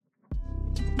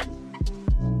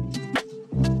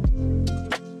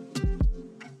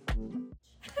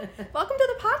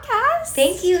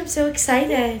Thank you. I'm so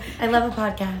excited. I love a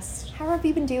podcast. How have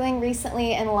you been doing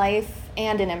recently in life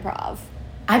and in improv?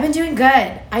 I've been doing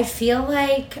good. I feel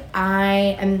like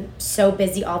I am so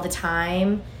busy all the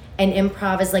time, and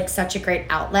improv is like such a great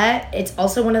outlet. It's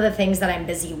also one of the things that I'm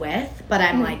busy with, but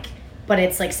but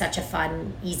it's like such a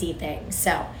fun, easy thing.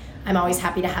 So I'm always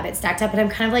happy to have it stacked up, but I'm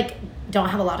kind of like, don't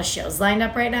have a lot of shows lined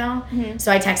up right now. So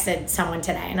I texted someone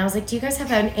today and I was like, do you guys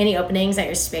have any openings at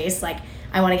your space? Like,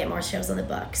 I want to get more shows on the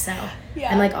book. So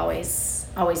I'm like always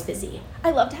busy.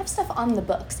 I love to have stuff on the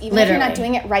books, even if you're not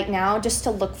doing it right now, just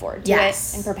to look forward to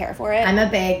it and prepare for it. I'm a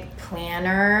big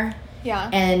planner. Yeah.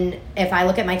 And if I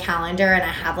look at my calendar and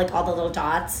I have like all the little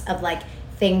dots of like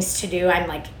things to do, I'm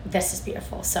like, this is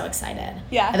beautiful. So excited.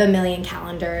 Yeah. I have a million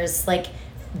calendars, like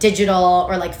digital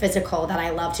or like physical, that I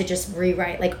love to just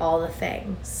rewrite like all the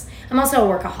things. I'm also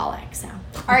a workaholic, so.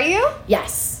 Are you?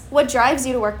 Yes. What drives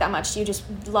you to work that much? Do you just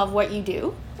love what you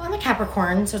do? Well, I'm a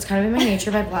Capricorn, so it's kind of in my nature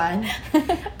by blood.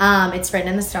 It's written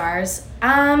in the stars.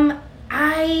 I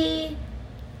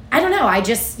don't know.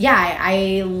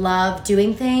 I love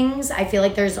doing things. I feel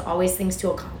like there's always things to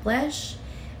accomplish.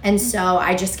 And so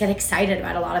I just get excited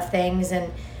about a lot of things.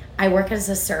 And I work as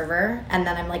a server, and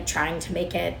then I'm like trying to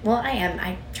make it,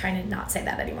 I'm trying to not say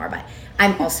that anymore, but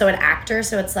I'm also an actor.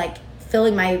 So it's like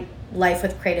filling my life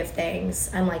with creative things.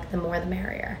 I'm like, the more the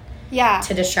merrier. Yeah.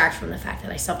 To distract from the fact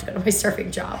that I still have to go to my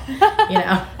surfing job, you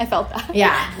know? I felt that.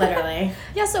 Yeah, literally.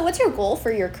 Yeah, so what's your goal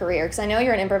for your career? Because I know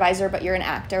you're an improviser, but you're an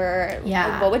actor.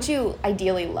 Yeah. What would you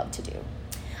ideally love to do?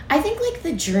 I think like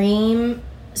the dream,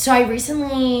 so I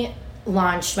recently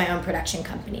launched my own production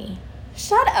company.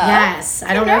 Shut up. Yes.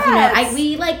 I don't know if you Congrats. know.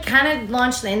 We like kind of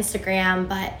launched the Instagram,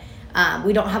 but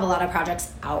we don't have a lot of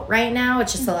projects out right now.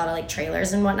 It's just a lot of like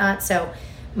trailers and whatnot. So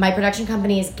my production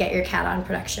company is Get Your Cat On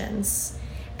Productions.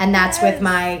 And that's with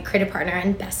my creative partner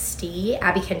and bestie,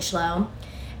 Abby Kinchlow.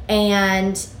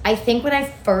 And I think when I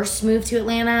first moved to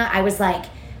Atlanta, I was like,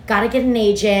 gotta get an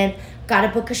agent, gotta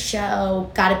book a show,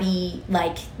 gotta be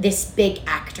like this big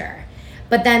actor.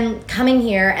 But then coming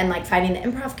here and like finding the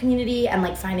improv community and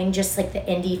like finding just like the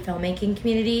indie filmmaking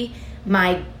community,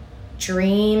 my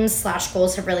dreams /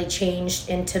 goals have really changed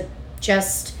into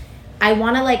just, I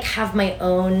wanna like have my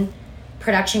own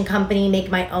production company,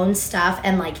 make my own stuff,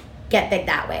 and like get big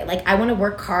that way. Like I want to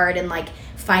work hard and like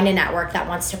find a network that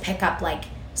wants to pick up like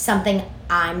something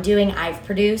I'm doing, I've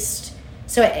produced.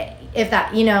 So if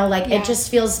that, you know, like it just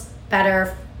feels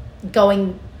better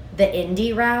going the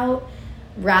indie route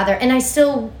rather. And I'm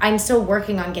still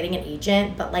working on getting an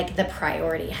agent, but like the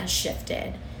priority has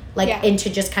shifted like into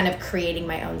just kind of creating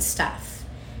my own stuff.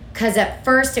 Cause at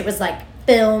first it was like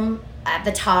film at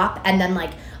the top, and then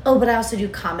like, oh, but I also do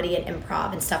comedy and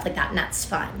improv and stuff like that, and that's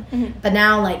fun. Mm-hmm. But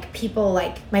now, like, people,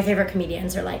 like, my favorite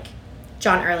comedians are, like,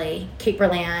 John Early, Kate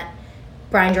Berlant,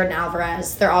 Brian Jordan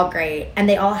Alvarez. They're all great. And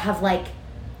they all have, like,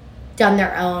 done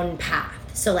their own path.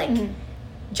 So, like,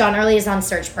 John Early is on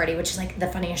Search Party, which is, like, the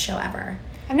funniest show ever.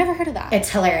 I've never heard of that. It's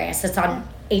hilarious. It's on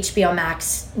HBO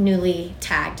Max, newly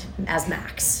tagged as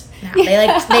Max now.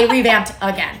 They revamped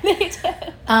again. They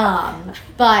did.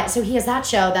 But so he has that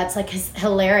show that's like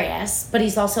hilarious, but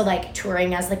he's also like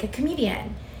touring as like a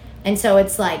comedian. And so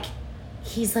it's like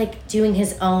he's like doing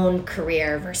his own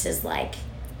career versus like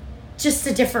just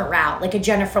a different route, like a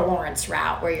Jennifer Lawrence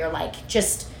route where you're like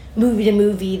just movie to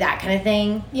movie, that kind of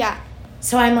thing. Yeah.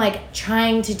 So I'm like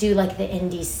trying to do like the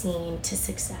indie scene to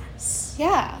success.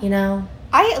 Yeah. You know?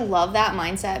 I love that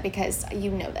mindset because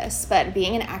you know this, but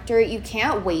being an actor, you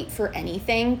can't wait for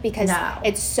anything because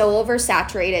it's so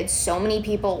oversaturated. So many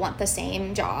people want the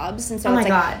same jobs. And so it's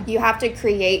like you have to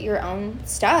create your own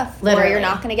stuff or you're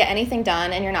not going to get anything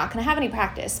done and you're not going to have any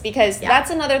practice because that's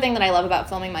another thing that I love about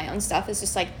filming my own stuff is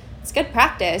just like it's good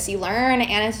practice. You learn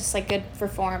and it's just like good for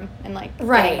form and like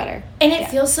getting better. And it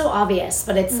feels so obvious,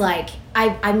 but it's like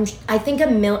I think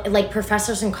like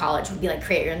professors in college would be like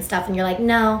create your own stuff and you're like,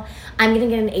 no, I'm gonna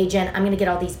get an agent, I'm gonna get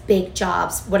all these big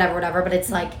jobs, whatever. But it's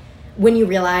like when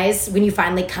you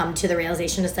finally come to the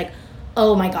realization, it's like,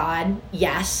 oh my God,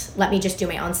 yes, let me just do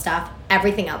my own stuff.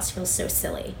 Everything else feels so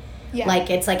silly. Yeah. Like,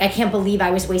 it's like, I can't believe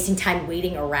I was wasting time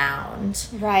waiting around.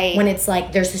 Right. When it's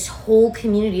like, there's this whole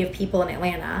community of people in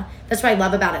Atlanta. That's what I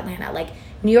love about Atlanta. Like,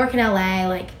 New York and LA,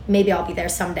 like, maybe I'll be there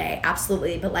someday.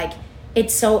 Absolutely. But, like,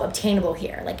 it's so obtainable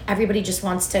here. Like, everybody just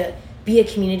wants to be a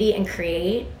community and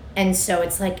create. And so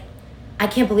it's like, I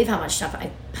can't believe how much stuff I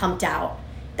pumped out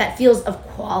that feels of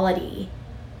quality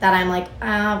that I'm like,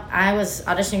 I was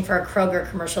auditioning for a Kroger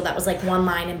commercial that was, like, one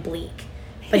line and bleak.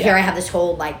 But here I have this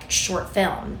whole, like, short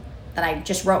film that I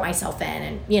just wrote myself in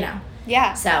and, you know.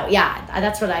 Yeah. So, yeah,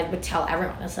 that's what I would tell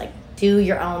everyone. It's like, do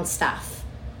your own stuff.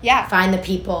 Yeah. Find the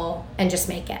people and just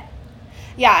make it.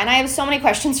 Yeah, and I have so many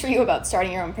questions for you about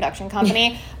starting your own production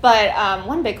company. But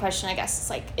one big question, I guess, is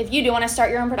like, if you do want to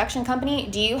start your own production company,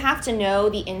 do you have to know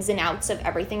the ins and outs of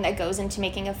everything that goes into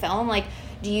making a film? Like,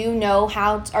 do you know do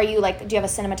you have a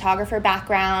cinematographer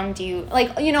background? Do you,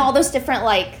 like, you know, all those different,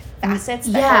 like, facets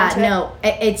that go into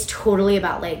it? It's totally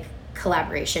about, like,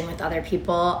 collaboration with other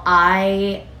people.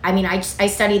 I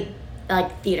studied,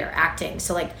 like, theater acting,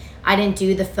 so, like, I didn't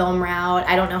do the film route.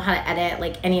 I don't know how to edit,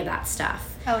 like, any of that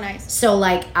stuff. Oh, nice. So,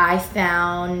 like, I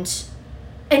found...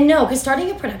 And no, because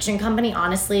starting a production company,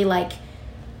 honestly, like...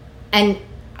 And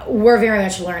we're very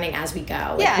much learning as we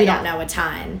go. Like, we don't know a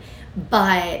ton.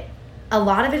 But a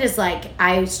lot of it is, like,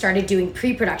 I started doing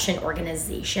pre-production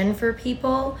organization for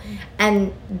people.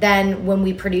 And then when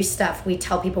we produce stuff, we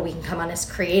tell people we can come on as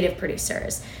creative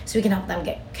producers. So we can help them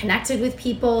get connected with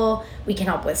people. We can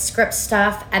help with script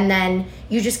stuff. And then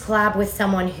you just collab with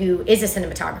someone who is a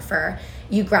cinematographer.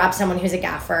 You grab someone who's a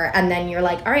gaffer. And then you're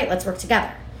like, all right, let's work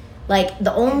together. Like,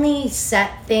 the only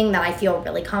set thing that I feel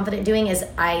really confident doing is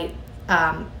I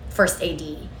first AD,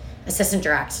 assistant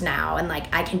direct now. And, like,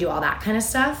 I can do all that kind of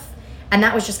stuff. And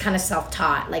that was just kind of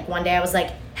self-taught. Like, one day I was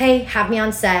like, hey, have me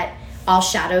on set. I'll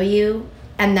shadow you.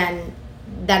 And then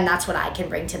that's what I can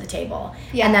bring to the table.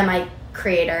 Yeah. And then my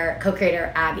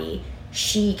co-creator, Abby,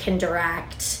 she can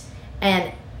direct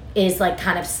and is, like,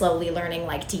 kind of slowly learning,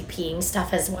 like, DPing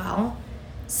stuff as well.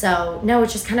 So, no,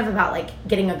 it's just kind of about, like,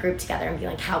 getting a group together and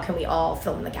being like, how can we all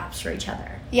fill in the gaps for each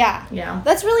other? Yeah. You know?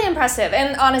 That's really impressive.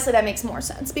 And honestly, that makes more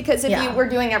sense. Because if you were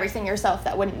doing everything yourself,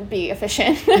 that wouldn't be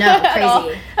efficient. No,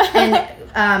 crazy.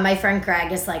 And my friend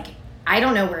Greg is, like, I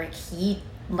don't know where he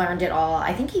learned it all.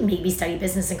 I think he maybe studied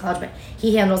business in college, but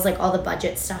he handles, like, all the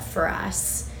budget stuff for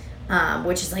us,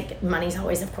 which is, like, money's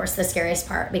always, of course, the scariest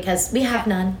part because we have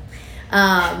none.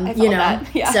 You know,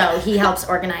 so he helps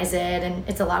organize it, and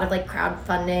it's a lot of, like,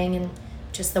 crowdfunding and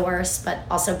just the worst, but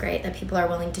also great that people are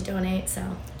willing to donate. So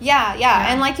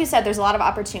yeah. And like you said, there's a lot of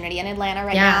opportunity in Atlanta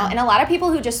right now, and a lot of people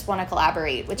who just want to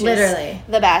collaborate, which is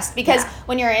the best. Because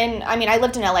when you're in, I mean, I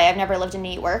lived in LA, I've never lived in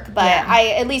New York, but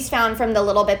I at least found from the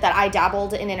little bit that I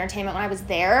dabbled in entertainment when I was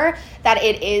there that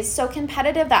it is so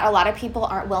competitive that a lot of people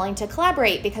aren't willing to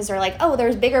collaborate because they're like, oh,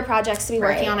 there's bigger projects to be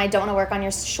working on. I don't want to work on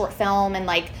your short film, and,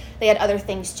 like, they had other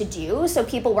things to do, so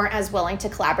people weren't as willing to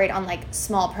collaborate on, like,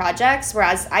 small projects,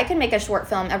 whereas I can make a short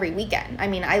film every weekend. I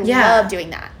mean, I love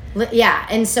doing that. Yeah,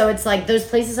 and so it's like those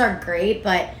places are great,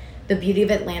 but the beauty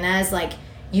of Atlanta is, like,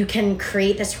 you can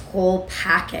create this whole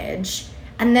package,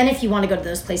 and then if you want to go to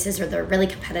those places where they're really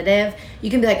competitive, you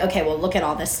can be like, okay, well, look at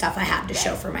all this stuff I have to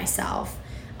show for myself,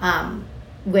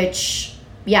 which,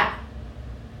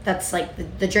 that's,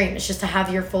 like, the dream. It's just to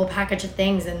have your full package of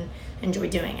things and enjoy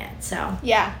doing it. So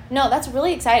no, that's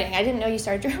really exciting. I didn't know you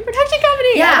started your own production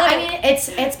company. I mean,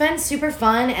 it's been super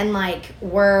fun, and, like,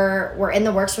 we're in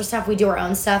the works for stuff. We do our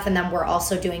own stuff, and then we're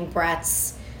also doing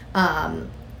Brett's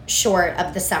short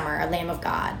of the summer, Lamb of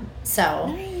God. So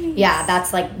nice.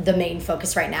 That's, like, the main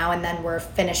focus right now, and then we're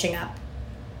finishing up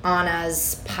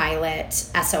Anna's pilot,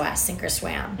 SOS, Sink or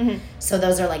Swam. Mm-hmm. So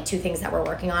those are, like, two things that we're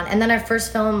working on. And then our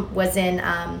first film was in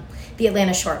the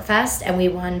Atlanta Short Fest, and we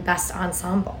won Best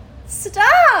Ensemble.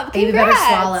 Stop! Congrats! Baby Better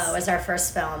Swallow is our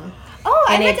first film. Oh,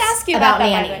 I meant to ask you about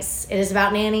that. Nannies. It is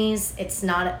about nannies. It's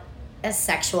not as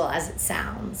sexual as it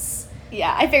sounds.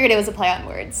 Yeah, I figured it was a play on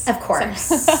words. Of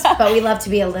course. But we love to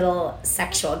be a little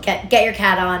sexual. Get your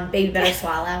cat on, Baby Better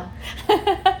Swallow.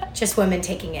 Just women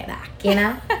taking it back, you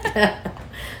know?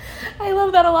 I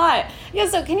love that a lot. Yeah,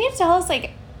 so can you tell us,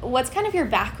 like, what's kind of your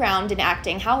background in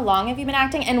acting? How long have you been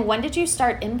acting? And when did you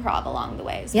start improv along the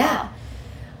way as well?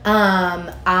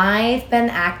 I've been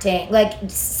acting, like,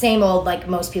 same old, like,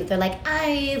 most people. They're like,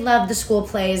 I love the school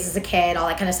plays as a kid, all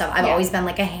that kind of stuff. I've always been,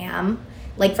 like, a ham.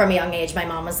 Like, from a young age, my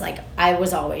mom was like, I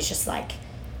was always just, like,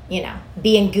 you know,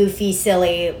 being goofy,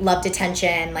 silly, loved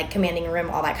attention, like, commanding a room,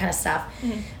 all that kind of stuff.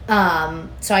 Mm-hmm.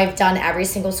 So I've done every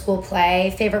single school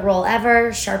play. Favorite role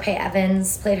ever, Sharpay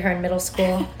Evans, played her in middle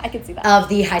school. I could see that. Of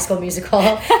the High School Musical.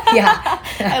 Yeah.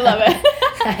 I love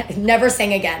it. Never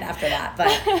sang again after that.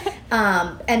 But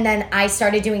and then I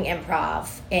started doing improv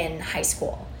in high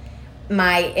school.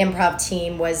 My improv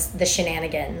team was the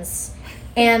Shenanigans.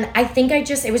 And I think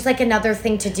it was, like, another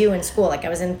thing to do in school. Like, I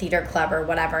was in theater club or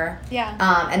whatever. Yeah.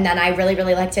 And then I really,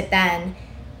 really liked it then.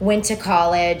 Went to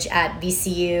college at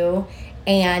VCU.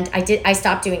 And I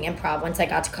stopped doing improv once I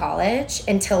got to college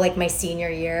until, like, my senior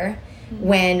year. Mm-hmm.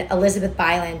 When Elizabeth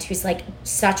Byland, who's, like,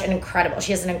 she has an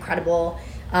incredible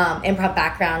improv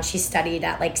background. She studied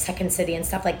at, like, Second City and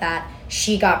stuff like that.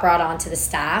 She got brought onto the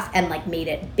staff and, like, made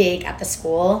it big at the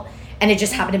school. And it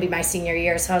just happened to be my senior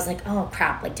year. So I was like, oh,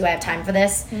 crap. Like, do I have time for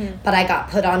this? Mm-hmm. But I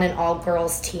got put on an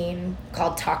all-girls team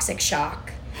called Toxic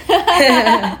Shock.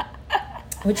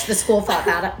 Which the school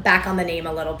fought back on the name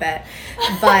a little bit.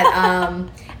 But,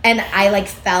 and I, like,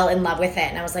 fell in love with it.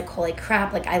 And I was like, holy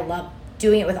crap. Like, I love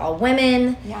doing it with all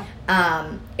women.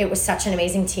 Yeah. It was such an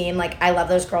amazing team. Like, I love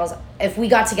those girls. If we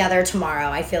got together tomorrow,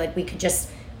 I feel like we could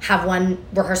just have one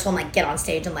rehearsal and, like, get on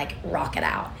stage and, like, rock it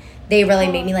out. They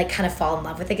really made me, like, kind of fall in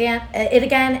love with it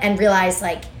again and realize,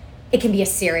 like, it can be a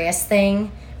serious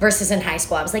thing versus in high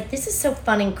school. I was like, this is so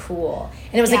fun and cool.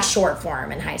 And it was, like, short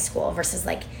form in high school versus,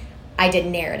 like, I did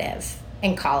narrative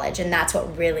in college. And that's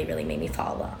what really, really made me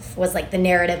fall in love was, like, the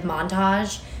narrative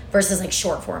montage versus, like,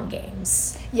 short form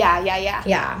games. Yeah.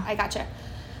 I gotcha.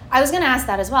 I was going to ask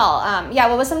that as well.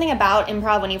 What was something about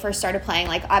improv when you first started playing?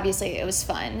 Like, obviously, it was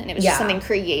fun, and it was just something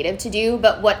creative to do,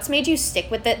 but what's made you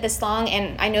stick with it this long?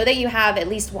 And I know that you have at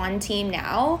least one team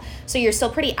now, so you're still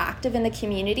pretty active in the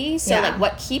community. So, like,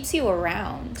 what keeps you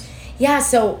around? Yeah,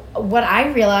 so what I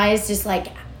realized is, like,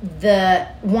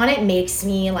 it makes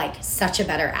me, like, such a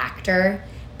better actor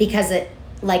because it,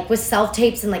 like, with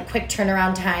self-tapes and, like, quick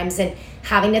turnaround times and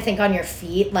having to think on your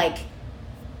feet, like,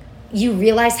 you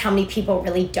realize how many people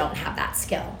really don't have that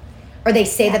skill. Or they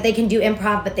say that they can do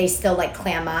improv, but they still, like,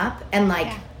 clam up. And,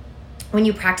 like, when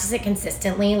you practice it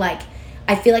consistently, like,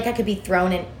 I feel like I could be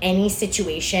thrown in any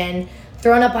situation,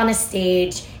 thrown up on a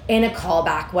stage, in a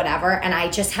callback, whatever. And I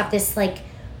just have this, like,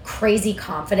 crazy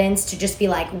confidence to just be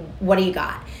like, what do you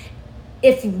got?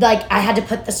 If, like, I had to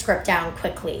put the script down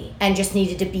quickly and just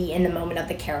needed to be in the moment of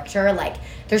the character, like,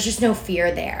 there's just no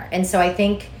fear there. And so I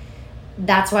think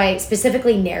that's why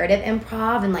specifically narrative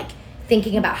improv and, like,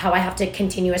 thinking about how I have to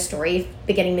continue a story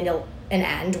beginning, middle, and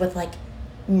end with, like,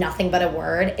 nothing but a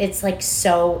word, it's, like,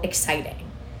 so exciting.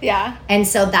 Yeah. And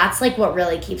so that's, like, what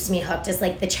really keeps me hooked is,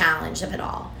 like, the challenge of it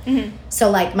all. Mm-hmm.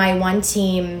 So, like, my one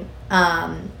team,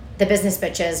 the Business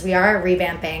Bitches, we are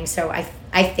revamping, so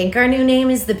I think our new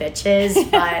name is the Bitches,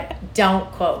 but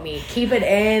don't quote me. Keep it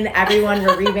in, everyone,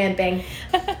 we're revamping.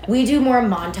 We do more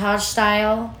montage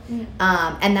style,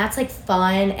 and that's, like,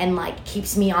 fun and, like,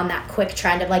 keeps me on that quick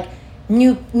trend of, like,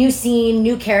 new scene,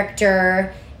 new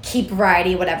character, keep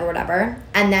variety, whatever.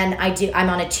 And then I'm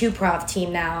on a 2-prov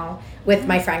team now with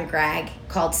my friend Greg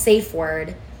called Safe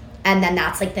Word, and then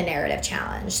that's, like, the narrative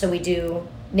challenge. So we do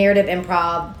narrative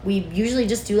improv. We usually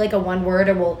just do, like, a 1 word,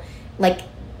 or we'll, like,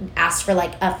 ask for,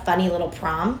 like, a funny little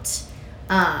prompt,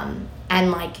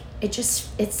 and, like,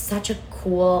 it's such a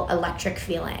cool electric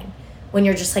feeling when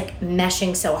you're just, like,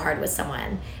 meshing so hard with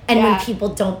someone, and when people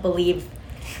don't believe.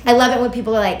 I love it when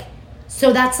people are like,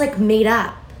 so that's, like, made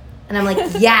up, and I'm like,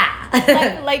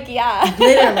 yeah. like yeah.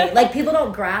 Literally, like, people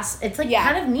don't grasp. It's, like,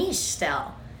 kind of niche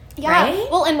still. Yeah. Right?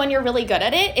 Well, and when you're really good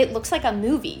at it, it looks like a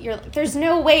movie. You're like, there's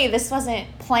no way this wasn't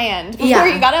planned before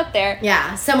you got up there.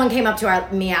 Yeah. Someone came up to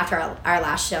me after our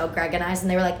last show, Greg and I, and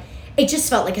they were like, it just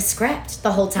felt like a script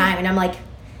the whole time. And I'm like,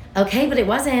 okay, but it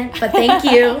wasn't. But thank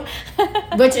you.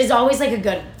 Which is always, like, a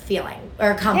good feeling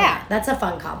or a compliment. Yeah. That's a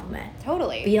fun compliment.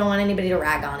 Totally. But you don't want anybody to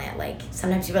rag on it. Like,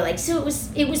 sometimes people are like, so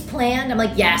it was planned? I'm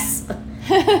like, yes.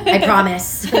 I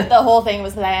promise. The whole thing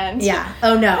was planned. Yeah.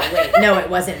 Oh, no. Wait. No, it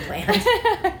wasn't planned.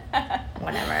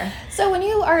 Whatever. So when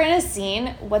you are in a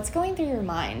scene, what's going through your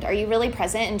mind? Are you really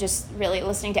present and just really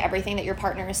listening to everything that your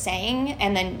partner is saying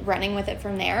and then running with it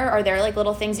from there? Are there, like,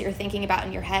 little things that you're thinking about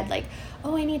in your head, like,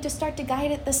 oh, I need to start to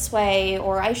guide it this way,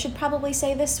 or I should probably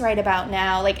say this right about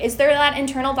now? Like, is there that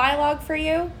internal dialogue for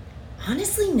you?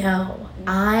 Honestly, no.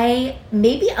 I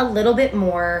maybe a little bit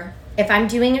more if I'm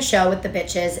doing a show with the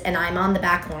Bitches and I'm on the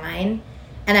back line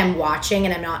and I'm watching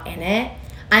and I'm not in it.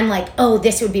 I'm like, oh,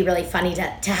 this would be really funny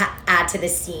to add to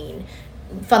this scene.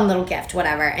 Fun little gift,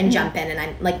 whatever, and jump in, and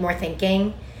I'm, like, more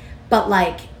thinking. But,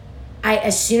 like,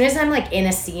 as soon as I'm, like, in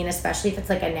a scene, especially if it's,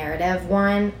 like, a narrative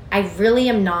one, I really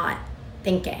am not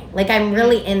thinking. Like, I'm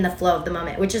really in the flow of the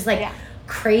moment, which is, like,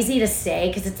 crazy to say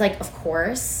because it's, like, of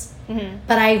course. Mm-hmm.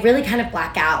 But I really kind of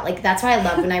black out. Like, that's why I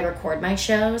love when I record my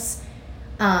shows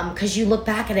because you look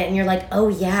back at it and you're like, oh,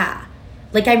 yeah.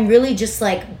 Like, I'm really just,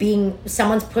 like,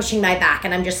 someone's pushing my back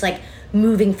and I'm just, like,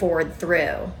 moving forward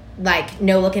through. Like,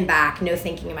 no looking back, no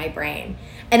thinking in my brain.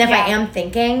 And if I am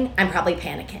thinking, I'm probably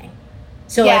panicking.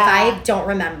 So if I don't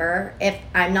remember, if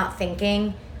I'm not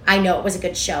thinking, I know it was a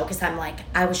good show because I'm like,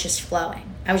 I was just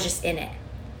flowing. I was just in it.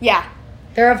 Yeah.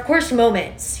 There are, of course,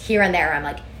 moments here and there. I'm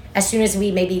like, as soon as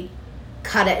we maybe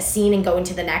cut a scene and go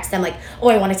into the next, I'm like, oh,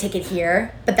 I want to take it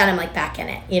here, but then I'm like back in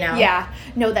it, you know? Yeah.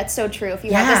 No, that's so true. If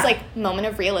you have this like moment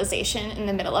of realization in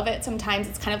the middle of it, sometimes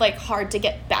it's kind of like hard to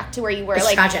get back to where you were. It's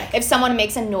like tragic. If someone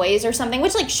makes a noise or something,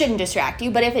 which like shouldn't distract you,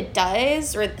 but if it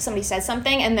does, or somebody says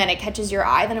something and then it catches your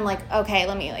eye, then I'm like, okay,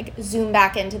 let me like zoom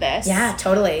back into this. Yeah,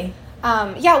 totally.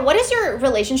 What is your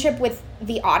relationship with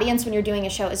the audience when you're doing a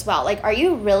show as well? Like, are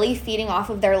you really feeding off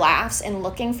of their laughs and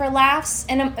looking for laughs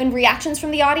and reactions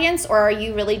from the audience? Or are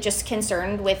you really just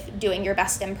concerned with doing your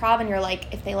best improv and you're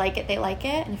like, if they like it, they like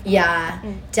it? And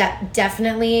if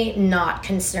definitely not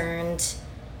concerned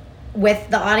with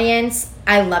the audience.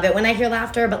 I love it when I hear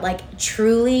laughter, but like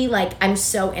truly, like I'm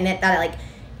so in it that like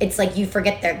it's like you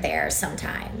forget they're there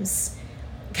sometimes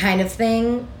kind of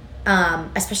thing.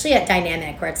 Especially at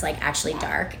Dynamic where it's like actually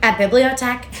dark. At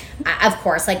Bibliotech, of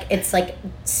course, like it's like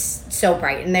so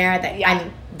bright in there that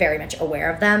I'm very much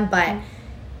aware of them, but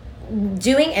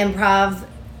doing improv,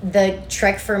 the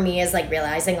trick for me is like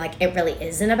realizing like it really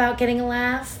isn't about getting a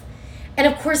laugh. And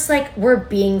of course, like we're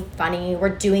being funny, we're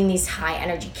doing these high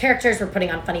energy characters, we're putting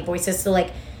on funny voices, so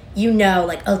like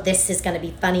like, oh, this is gonna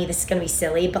be funny, this is gonna be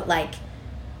silly, but like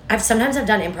I've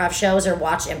done improv shows or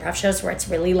watched improv shows where it's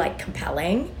really like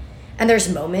compelling. And there's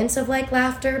moments of like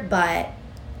laughter, but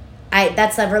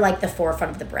that's never like the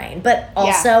forefront of the brain. But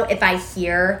also if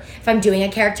I'm doing a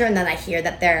character and then I hear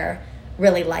that they're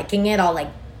really liking it, I'll like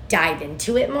dive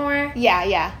into it more.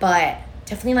 Yeah. But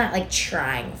definitely not like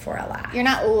trying for a laugh. You're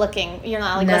not like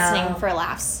listening for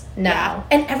laughs. No. Yeah.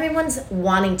 And everyone's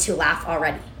wanting to laugh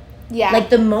already. Yeah. Like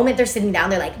the moment they're sitting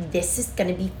down, they're like, this is going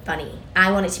to be funny.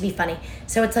 I want it to be funny.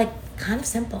 So it's like kind of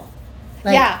simple.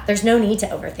 Like there's no need to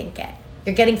overthink it.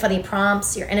 You're getting funny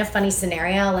prompts. You're in a funny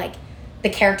scenario. Like, the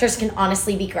characters can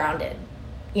honestly be grounded,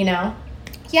 you know?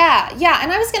 Yeah.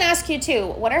 And I was going to ask you, too,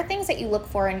 what are things that you look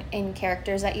for in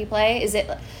characters that you play? Is it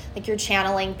like you're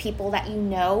channeling people that you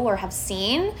know or have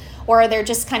seen? Or are there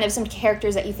just kind of some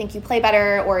characters that you think you play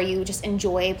better or you just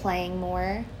enjoy playing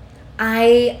more?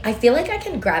 I feel like I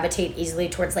can gravitate easily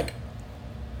towards, like,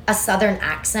 a Southern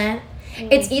accent.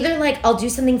 It's either like I'll do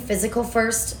something physical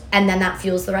first and then that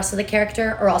fuels the rest of the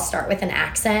character, or I'll start with an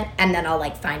accent and then I'll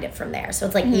like find it from there. So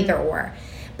it's like either or.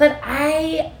 But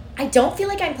I don't feel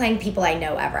like I'm playing people I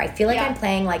know ever. I feel like I'm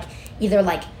playing like either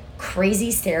like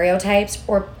crazy stereotypes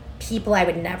or people I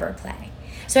would never play.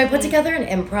 So I put together an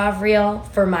improv reel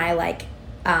for my like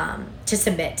to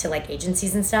submit to like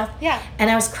agencies and stuff. Yeah.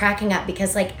 And I was cracking up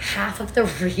because like half of the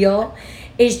reel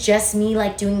is just me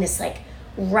like doing this like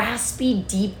raspy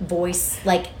deep voice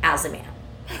like as a man.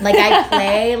 Like I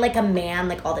play like a man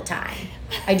like all the time.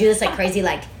 I do this like crazy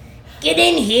like get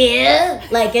in here,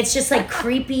 like it's just like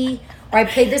creepy. Or I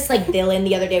played this like villain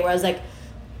the other day where I was like,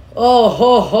 oh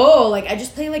ho ho, like I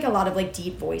just play like a lot of like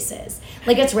deep voices.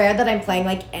 Like it's rare that I'm playing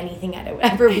like anything I'd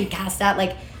ever be cast at.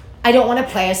 Like I don't want to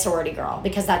play a sorority girl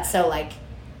because that's so like,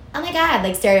 oh my god,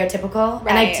 like stereotypical. Right.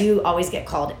 And I do always get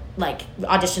called like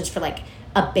auditions for like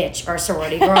a bitch or a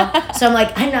sorority girl. So I'm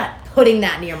like, I'm not putting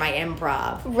that near my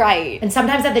improv. Right. And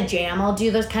sometimes at the jam I'll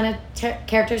do those kind of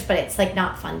characters, but it's like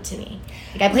not fun to me.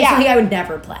 Like I play something I would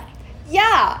never play.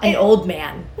 Yeah. An old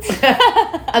man.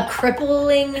 A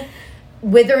crippling,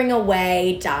 withering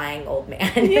away, dying old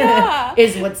man. Yeah.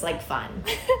 Is what's like fun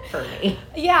for me.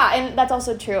 Yeah, and that's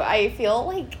also true. I feel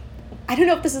like, I don't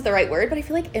know if this is the right word, but I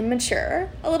feel like immature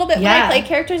a little bit when I play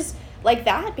characters like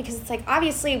that, because it's like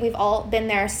obviously we've all been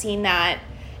there, seen that.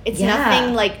 It's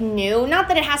nothing like new. Not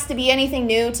that it has to be anything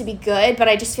new to be good, but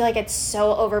I just feel like it's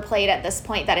so overplayed at this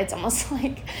point that it's almost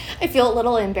like I feel a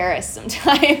little embarrassed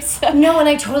sometimes. No, and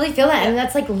I totally feel that. And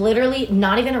that's like literally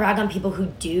not even a rag on people who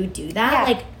do that. Yeah.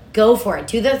 Like go for it.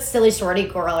 Do the silly sorority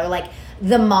girl or like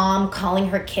the mom calling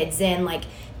her kids in. Like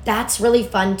that's really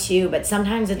fun too. But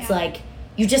sometimes it's like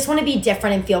you just want to be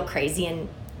different and feel crazy and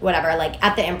whatever. Like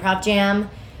at the improv jam,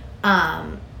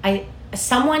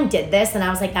 someone did this and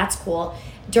I was like, that's cool.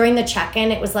 During the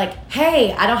check-in, it was like,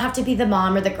 hey, I don't have to be the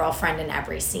mom or the girlfriend in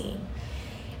every scene.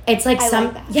 It's like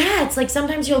it's like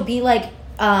sometimes you'll be like,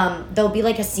 there'll be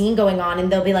like a scene going on and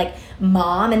they'll be like,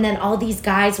 mom, and then all these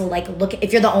guys will like look,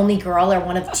 if you're the only girl or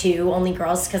one of two only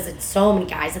girls, because it's so many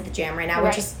guys at the jam right now,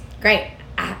 which is great.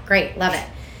 Great, love it.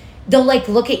 They'll like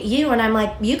look at you and I'm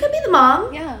like, you could be the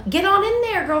mom. Yeah. Get on in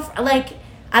there, girlfriend. Like,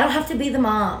 I don't have to be the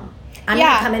mom. I'm going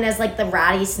to come in as like the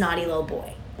ratty, snotty little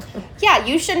boy. Yeah,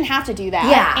 you shouldn't have to do that.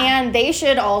 Yeah. And they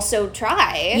should also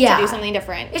try to do something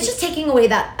different. It's just taking away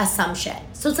that assumption.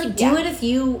 So it's like, do it if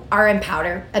you are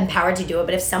empowered to do it.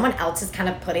 But if someone else is kind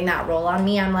of putting that role on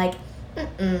me, I'm like,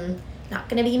 not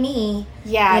going to be me.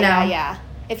 Yeah, yeah.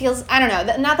 It feels, I don't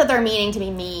know, not that they're meaning to be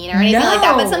mean or anything like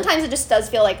that, but sometimes it just does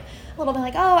feel like a little bit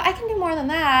like, oh, I can do more than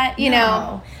that, you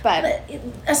know. But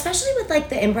especially with like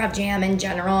the improv jam in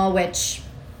general, which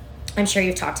I'm sure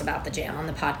you've talked about the jam on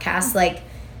the podcast, like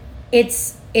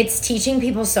it's teaching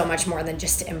people so much more than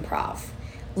just improv.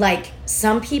 Like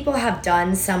some people have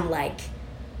done some like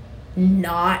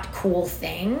not cool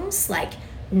things, like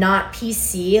not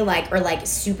PC, like, or like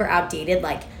super outdated,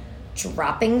 like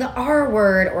dropping the R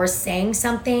word or saying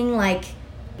something like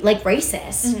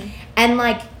racist. Mm-hmm. And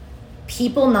like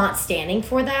people not standing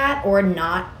for that or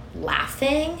not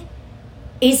laughing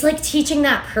is like teaching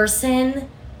that person,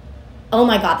 oh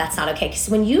my God, that's not okay. Because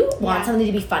when you want something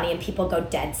to be funny and people go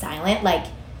dead silent, like,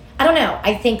 I don't know.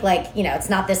 I think like, you know, it's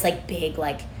not this like big,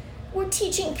 like we're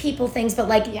teaching people things, but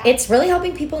like it's really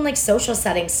helping people in like social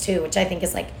settings too, which I think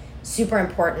is like super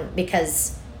important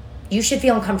because you should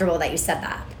feel uncomfortable that you said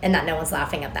that and that no one's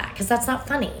laughing at that because that's not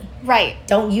funny. Right.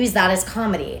 Don't use that as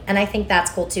comedy. And I think that's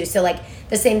cool too. So like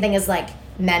the same thing as like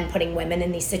men putting women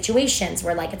in these situations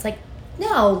where like it's like,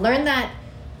 no, learn that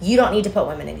you don't need to put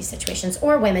women in these situations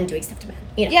or women doing stuff to men.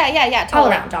 You know? Yeah.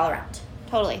 Totally. All around.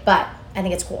 Totally. But I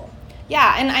think it's cool.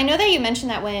 Yeah, and I know that you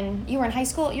mentioned that when you were in high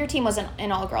school, your team wasn't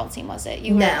an all-girl team, was it?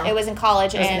 No. It was in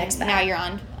college, and now you're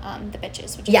on the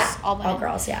Bitches, which is all women. All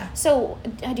girls, yeah. So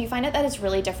do you find it that it's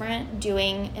really different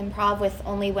doing improv with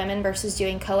only women versus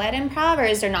doing co-ed improv, or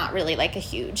is there not really like a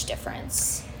huge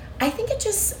difference? I think at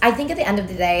the end of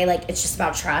the day, like, it's just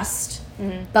about trust.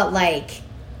 Mm-hmm. But, like,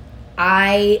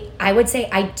 I would say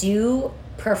I do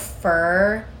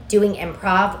prefer doing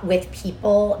improv with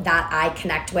people that I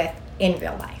connect with in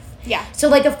real life. Yeah. So,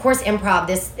 like, of course, improv,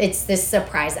 it's this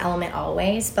surprise element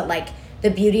always, but, like, the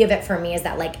beauty of it for me is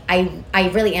that, like, I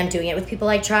really am doing it with people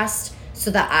I trust so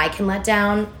that I can let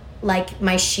down, like,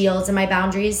 my shields and my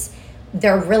boundaries.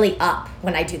 They're really up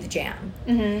when I do the jam.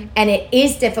 Mm-hmm. And it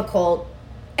is difficult.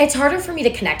 It's harder for me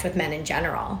to connect with men in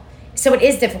general. So it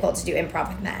is difficult to do improv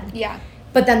with men. Yeah.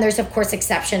 But then there's, of course,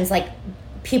 exceptions, like,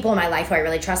 people in my life who I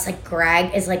really trust. Like,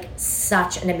 Greg is, like,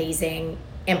 such an amazing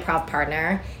improv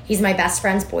partner. He's my best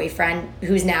friend's boyfriend,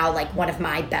 who's now like one of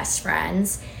my best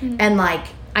friends. Mm-hmm. And like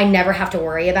I never have to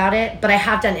worry about it, but I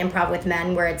have done improv with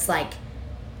men where it's like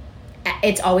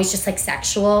it's always just like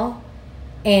sexual.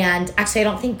 And actually I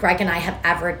don't think Greg and I have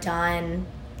ever done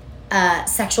a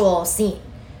sexual scene.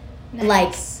 Nice.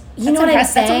 Like you know what I'm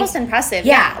saying? That's almost impressive.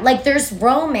 Yeah, like there's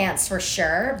romance for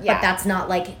sure, but that's not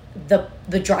like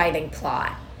the driving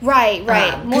plot. Right.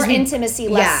 More intimacy,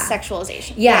 less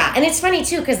sexualization. Yeah, and it's funny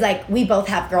too because like we both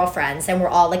have girlfriends and we're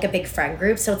all like a big friend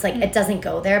group, so it's like it doesn't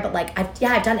go there. But like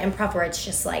I've done improv where it's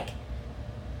just like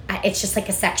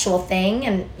a sexual thing,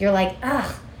 and you're like,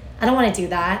 ugh, I don't want to do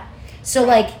that. So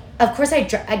like, of course I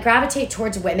gravitate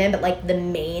towards women, but like the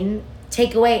main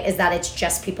takeaway is that it's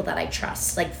just people that I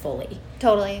trust, like fully.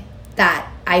 Totally.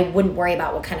 That I wouldn't worry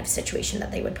about what kind of situation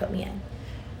that they would put me in.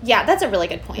 Yeah, that's a really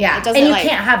good point. Yeah, and you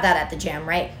can't have that at the jam,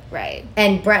 right? Right.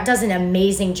 And Brett does an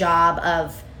amazing job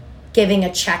of giving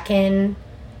a check-in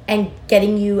and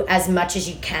getting you as much as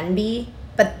you can be.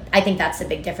 But I think that's the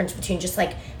big difference between just,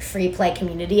 like, free play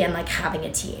community and, like, having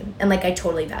a team. And, like, I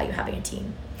totally value having a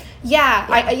team.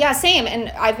 Yeah, same. And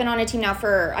I've been on a team now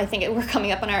for, I think we're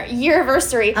coming up on our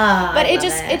year-versary. But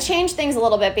it changed things a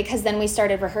little bit because then we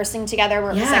started rehearsing together. Where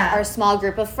it was like our small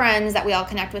group of friends that we all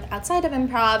connect with outside of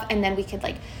improv. And then we could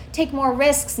like take more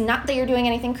risks. Not that you're doing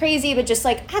anything crazy, but just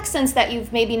like accents that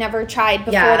you've maybe never tried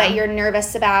before that you're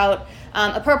nervous about.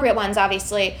 Appropriate ones,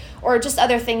 obviously, or just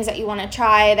other things that you want to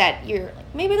try that you're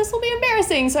like, maybe this will be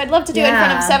embarrassing, so I'd love to do it in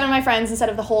front of 7 of my friends instead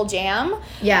of the whole jam.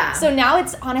 Yeah. So now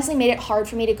it's honestly made it hard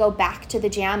for me to go back to the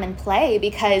jam and play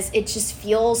because it just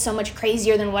feels so much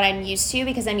crazier than what I'm used to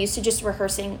because I'm used to just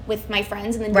rehearsing with my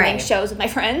friends and then doing shows with my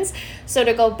friends. So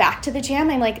to go back to the jam,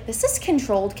 I'm like, this is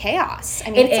controlled chaos.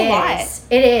 I mean, it's a lot.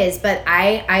 It is, but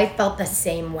I felt the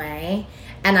same way.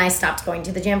 And I stopped going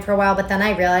to the gym for a while, but then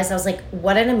I realized I was like,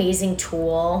 what an amazing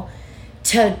tool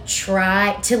to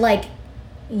try to like,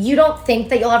 you don't think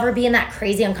that you'll ever be in that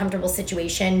crazy uncomfortable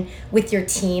situation with your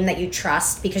team that you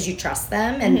trust because you trust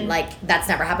them and like that's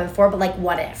never happened before, but like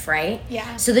what if, right?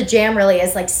 Yeah. So the jam really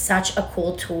is like such a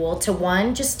cool tool to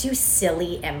one, just do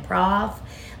silly improv.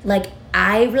 Like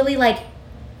I really like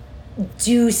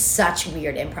do such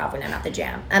weird improv when I'm at the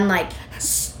jam and like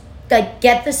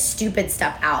get the stupid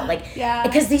stuff out, like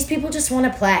because these people just want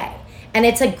to play, and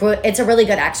it's a really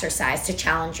good exercise to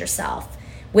challenge yourself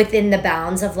within the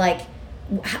bounds of like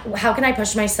how can I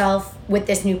push myself with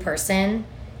this new person,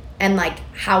 and like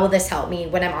how will this help me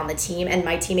when I'm on the team and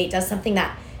my teammate does something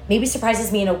that maybe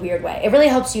surprises me in a weird way. It really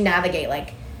helps you navigate.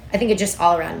 Like I think it just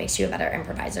all around makes you a better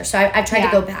improviser. So I've tried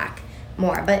to go back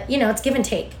more, but you know it's give and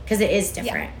take because it is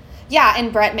different. Yeah,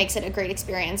 and Brett makes it a great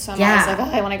experience. So I'm always like,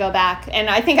 I want to go back. And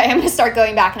I think I am going to start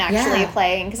going back and actually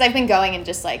playing because I've been going and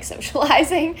just like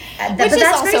socializing, which is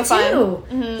also fun.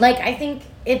 Too. Mm-hmm. Like, I think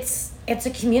it's a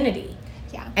community.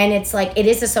 Yeah. And it's like, it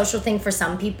is a social thing for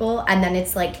some people, and then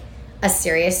it's like a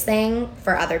serious thing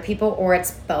for other people, or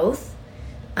it's both.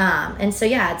 And so,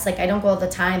 it's like, I don't go all the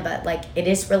time, but like, it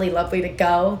is really lovely to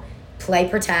go play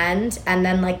pretend and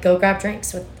then like go grab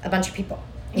drinks with a bunch of people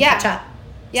and catch up.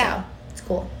 Yeah. So, it's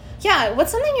cool. Yeah,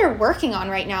 what's something you're working on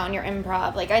right now in your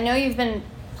improv? Like, I know you've been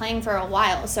playing for a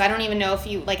while, so I don't even know if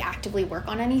you, like, actively work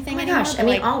on anything anymore. Oh my gosh, I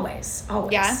mean, always.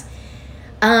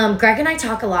 Yeah? Greg and I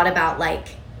talk a lot about, like,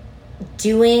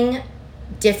 doing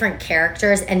different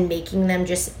characters and making them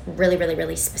just really, really,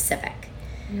 really specific.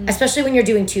 Especially when you're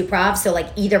doing two-prov, so, like,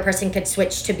 either person could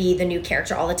switch to be the new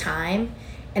character all the time,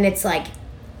 and it's, like,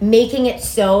 making it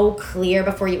so clear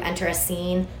before you enter a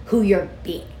scene who you're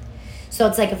being. So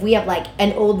it's like if we have like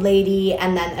an old lady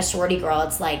and then a sorority girl,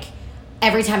 it's like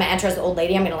every time I enter as an old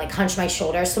lady, I'm going to like hunch my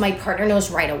shoulders so my partner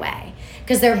knows right away.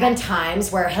 Because there have been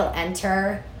times where he'll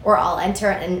enter or I'll enter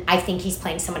and I think he's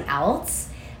playing someone else.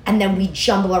 And then we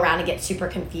jumble around and get super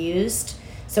confused.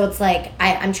 So it's like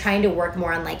I'm trying to work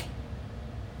more on like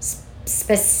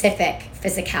specific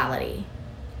physicality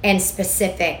and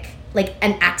specific like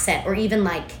an accent or even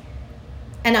like,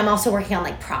 and I'm also working on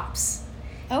like props.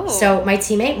 Oh. So my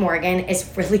teammate Morgan is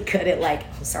really good at like,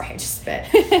 I'm sorry, I just spit.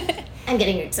 I'm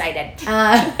getting excited.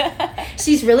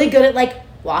 She's really good at like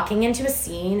walking into a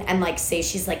scene and like say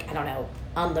she's like, I don't know,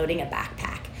 unloading a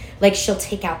backpack. Like she'll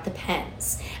take out the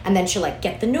pens and then she'll like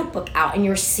get the notebook out and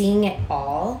you're seeing it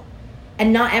all.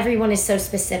 And not everyone is so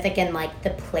specific in like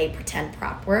the play pretend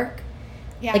prop work.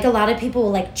 Yeah. Like a lot of people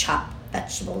will like chop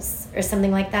vegetables or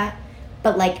something like that.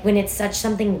 But like when it's such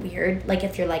something weird, like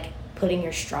if you're like putting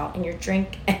your straw in your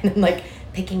drink and then like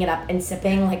picking it up and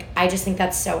sipping, like I just think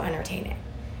that's so entertaining.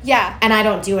 Yeah. And I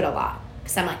don't do it a lot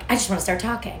because I'm like, I just want to start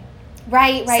talking.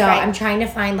 Right. So I'm trying to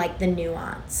find like the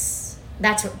nuance.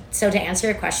 So to answer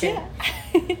your question,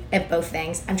 at both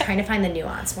things, I'm trying to find the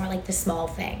nuance, more like the small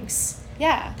things.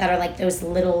 Yeah. That are like those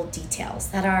little details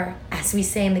that are, as we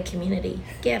say in the community,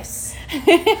 gifts.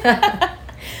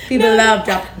 People love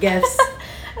dropping gifts.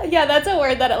 Yeah, that's a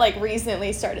word that it like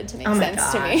recently started to make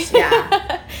sense to me.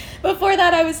 Yeah. Before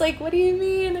that, I was like, "What do you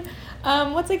mean?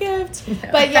 What's a gift?" No,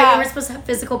 but I thought we were supposed to have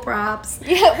physical props.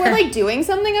 Yeah, we're like doing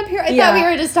something up here. I thought we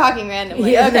were just talking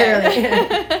randomly. Yeah,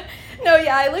 okay. No,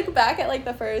 yeah, I look back at like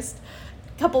the first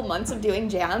couple months of doing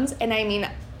jams, and I mean,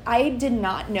 I did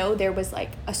not know there was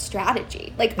like a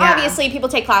strategy. Like obviously, people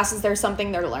take classes. There's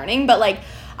something they're learning, but like.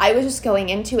 I was just going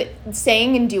into it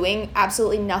saying and doing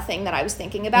absolutely nothing that I was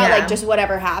thinking about, like just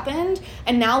whatever happened.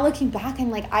 And now looking back,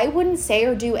 I'm like, I wouldn't say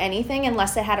or do anything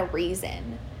unless it had a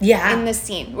reason in the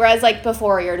scene. Whereas like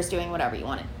before, you're just doing whatever you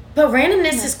wanted. But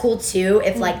randomness is cool too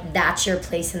if like that's your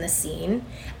place in the scene.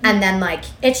 And then like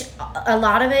it's a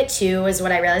lot of it too is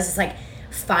what I realized is like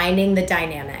finding the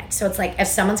dynamic. So it's like if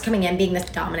someone's coming in being this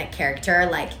dominant character,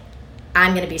 like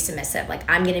I'm going to be submissive. Like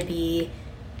I'm going to be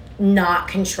not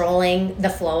controlling the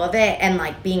flow of it, and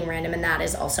like being random in that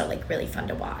is also like really fun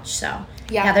to watch. So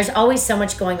yeah, there's always so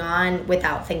much going on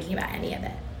without thinking about any of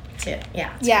it too.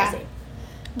 Yeah, it's crazy.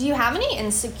 Do you have any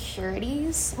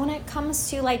insecurities when it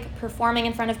comes to like performing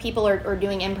in front of people or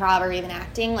doing improv or even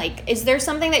acting? Like, is there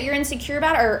something that you're insecure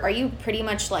about, or are you pretty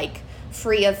much like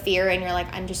free of fear and you're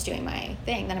like, I'm just doing my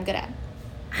thing that I'm good at?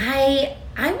 I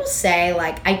will say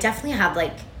like I definitely have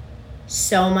like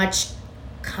so much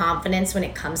confidence when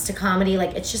it comes to comedy.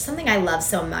 Like it's just something I love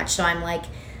so much, so I'm like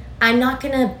I'm not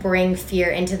gonna bring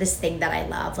fear into this thing that I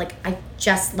love. Like I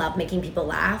just love making people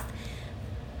laugh.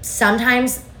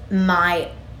 Sometimes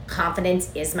my confidence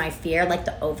is my fear, like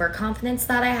the overconfidence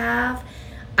that I have.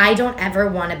 I don't ever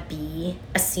want to be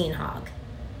a scene hog,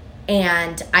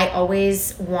 and I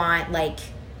always want like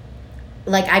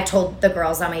I've told the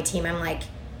girls on my team, I'm like,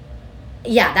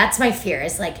 yeah, that's my fear,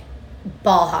 is like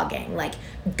ball hogging, like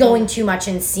going too much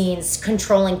in scenes,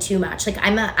 controlling too much. Like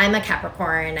I'm a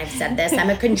Capricorn, I've said this, I'm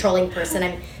a controlling person,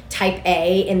 I'm type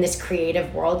A in this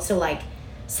creative world. So like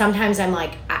sometimes I'm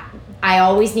like I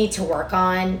always need to work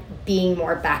on being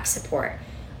more back support,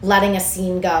 letting a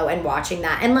scene go and watching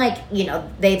that. And like, you know,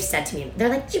 they've said to me, they're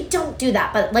like, you don't do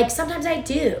that, but like sometimes I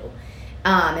do.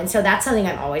 And so that's something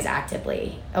I'm always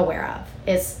actively aware of,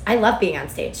 is I love being on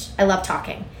stage, I love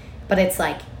talking, but it's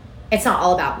like it's not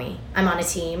all about me. I'm on a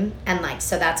team, and like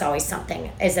so that's always something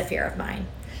is a fear of mine.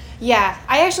 Yeah,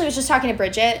 I actually was just talking to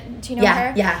Bridget. Do you know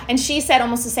her? Yeah. And she said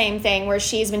almost the same thing, where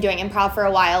she's been doing improv for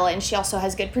a while, and she also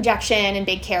has good projection and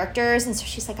big characters, and so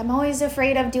she's like, I'm always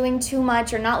afraid of doing too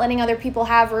much or not letting other people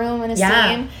have room in a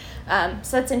scene.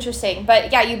 So that's interesting.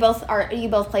 But yeah, you both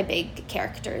play big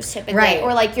characters typically, right?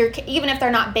 Or like even if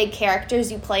they're not big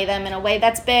characters, you play them in a way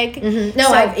that's big. Mm-hmm. No,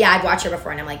 I've watched it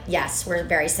before, and I'm like, yes, we're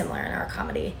very similar in our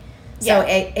comedy. So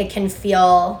it can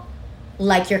feel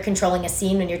like you're controlling a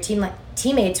scene when your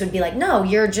teammates would be like, no,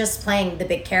 you're just playing the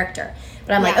big character.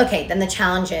 But I'm like, okay, then the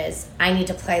challenge is I need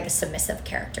to play the submissive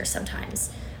character sometimes,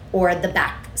 or the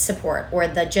back support, or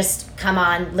the just come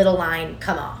on, little line,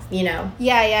 come off,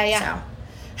 Yeah. So.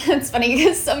 It's funny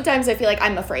because sometimes I feel like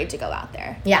I'm afraid to go out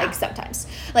there. Yeah. Like sometimes.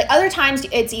 Like other times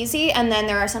it's easy, and then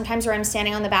there are some times where I'm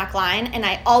standing on the back line and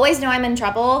I always know I'm in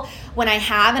trouble when I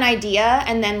have an idea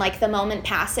and then like the moment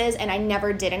passes and I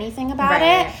never did anything about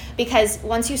it. Because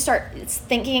once you start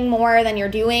thinking more than you're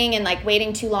doing and like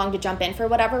waiting too long to jump in for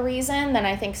whatever reason, then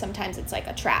I think sometimes it's like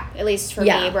a trap, at least for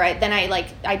me, where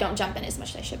I don't jump in as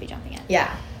much as I should be jumping in.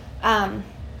 Yeah.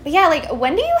 But yeah, like,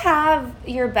 when do you have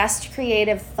your best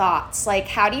creative thoughts? Like,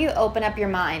 how do you open up your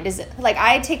mind? Is it, like,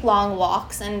 I take long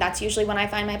walks, and that's usually when I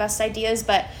find my best ideas,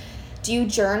 but do you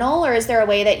journal, or is there a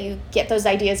way that you get those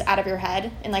ideas out of your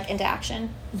head and, like, into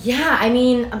action? Yeah, I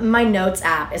mean, my notes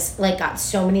app is, like, got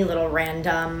so many little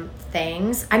random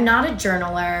things. I'm not a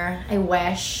journaler. I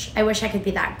wish I could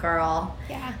be that girl.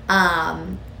 Yeah.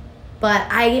 But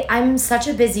I'm such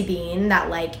a busy being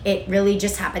that, like, it really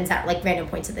just happens at, like, random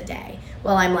points of the day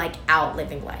while I'm, like, out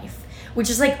living life. Which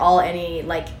is, like, all any,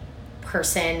 like,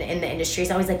 person in the industry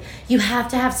is always like, you have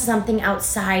to have something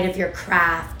outside of your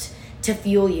craft to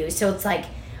fuel you. So it's, like,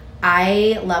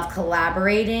 I love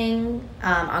collaborating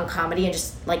on comedy and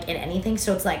just, like, in anything.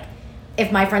 So it's, like,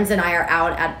 if my friends and I are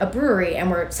out at a brewery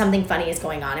and something funny is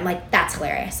going on, I'm like, that's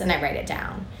hilarious, and I write it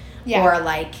down. Yeah. Or,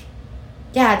 like...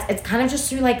 Yeah, it's kind of just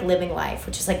through, like, living life,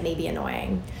 which is, like, maybe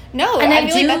annoying. No, and I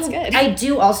feel like that's good. I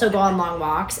do also go on long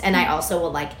walks, and I also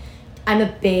will, like, I'm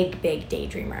a big, big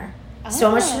daydreamer. Oh.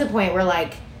 So much to the point where,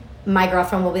 like, my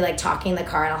girlfriend will be, like, talking in the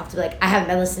car, and I'll have to be like, I haven't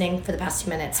been listening for the past 2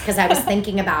 minutes because I was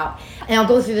thinking about, and I'll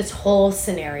go through this whole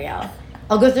scenario.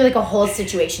 I'll go through, like, a whole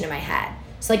situation in my head.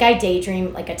 So, like, I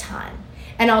daydream, like, a ton.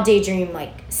 And I'll daydream,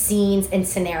 like, scenes and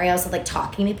scenarios of, like,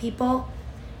 talking to people.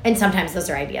 And sometimes those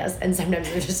are ideas, and sometimes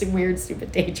they're just like weird,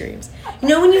 stupid daydreams. You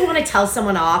know when you want to tell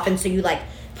someone off, and so you, like,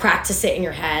 practice it in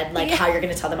your head, like, how you're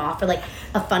going to tell them off, or, like,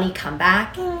 a funny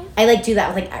comeback? I, like, do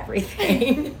that with, like,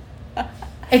 everything.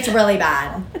 It's really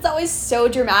bad. It's always so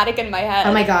dramatic in my head.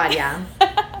 Oh, my God, yeah.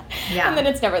 Yeah. And then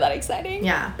it's never that exciting.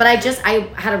 Yeah. But I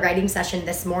had a writing session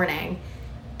this morning,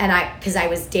 and because I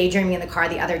was daydreaming in the car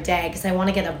the other day, because I want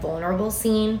to get a vulnerable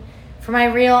scene for my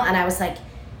reel, and I was, like,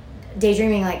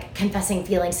 daydreaming, like, confessing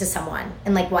feelings to someone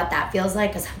and, like, what that feels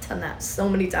like, because I've done that so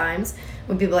many times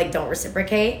when people, like, don't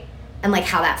reciprocate, and, like,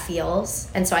 how that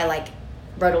feels. And so I, like,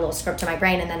 wrote a little script in my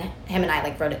brain, and then him and I,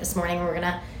 like, wrote it this morning, and we're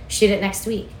gonna shoot it next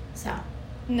week. So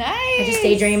nice. I just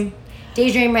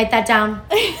daydream, write that down.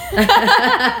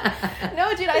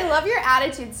 No, dude, I love your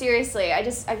attitude, seriously. I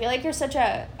feel like you're such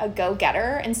a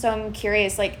go-getter, and so I'm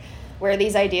curious, like, where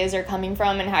these ideas are coming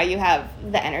from and how you have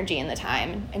the energy and the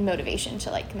time and motivation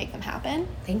to, like, make them happen.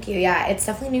 Thank you. Yeah, it's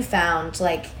definitely newfound.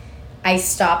 Like, I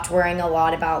stopped worrying a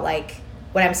lot about, like,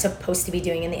 what I'm supposed to be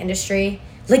doing in the industry.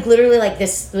 Like, literally, like,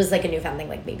 this was, like, a newfound thing,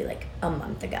 like, maybe, like, a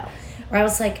month ago. Where I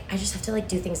was like, I just have to, like,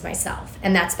 do things myself.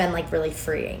 And that's been, like, really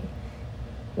freeing.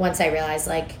 Once I realized,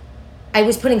 like, I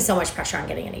was putting so much pressure on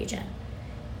getting an agent.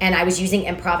 And I was using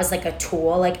improv as, like, a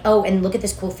tool. Like, oh, and look at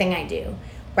this cool thing I do.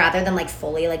 Rather than, like,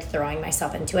 fully, like, throwing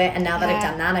myself into it. And now that I've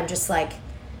done that, I'm just like,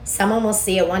 someone will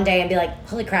see it one day and be like,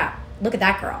 holy crap, look at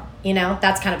that girl. You know?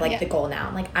 That's kind of, like, the goal now.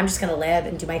 I'm like, I'm just going to live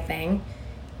and do my thing.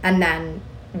 And then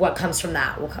what comes from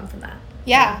that will come from that.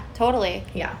 Yeah, totally.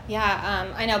 Yeah.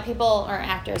 Yeah, I know people are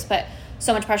actors, but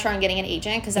so much pressure on getting an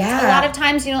agent because that's a lot of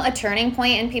times, you know, a turning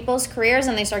point in people's careers,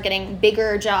 and they start getting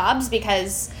bigger jobs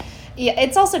because... Yeah,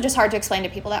 it's also just hard to explain to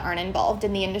people that aren't involved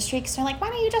in the industry because they're like, why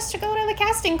don't you just go to the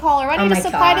casting call, or why don't you just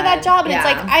apply to that job? And it's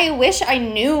like, I wish I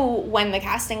knew when the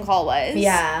casting call was.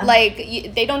 Yeah. Like,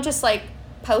 they don't just, like,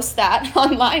 post that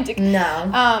online.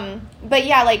 No. But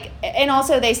yeah, like, and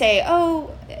also they say,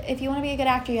 oh, if you want to be a good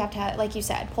actor, you have to, like you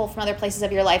said, pull from other places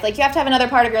of your life. Like, you have to have another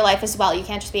part of your life as well. You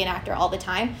can't just be an actor all the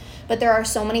time. But there are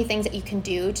so many things that you can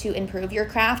do to improve your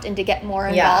craft and to get more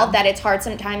involved that it's hard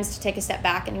sometimes to take a step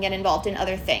back and get involved in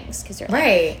other things. Cause you're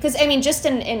like, because, I mean, just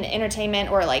in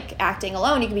entertainment or, like, acting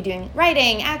alone, you can be doing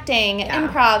writing, acting,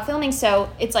 improv, filming. So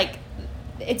it's, like,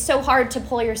 it's so hard to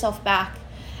pull yourself back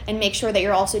and make sure that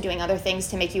you're also doing other things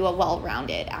to make you a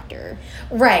well-rounded actor.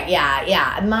 Right,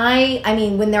 yeah. I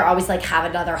mean, when they're always like, have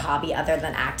another hobby other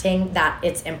than acting, that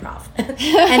it's improv.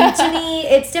 And to me,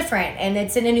 it's different, and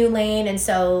it's in a new lane, and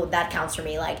so that counts for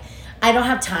me. Like, I don't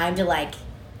have time to, like,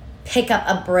 pick up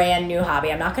a brand new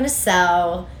hobby. I'm not going to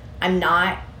sew. I'm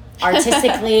not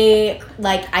artistically,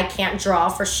 like, I can't draw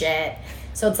for shit.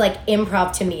 So it's like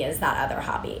improv to me is that other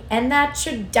hobby. And that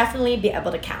should definitely be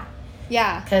able to count.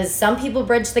 Yeah. Because some people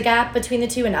bridge the gap between the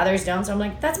two and others don't. So I'm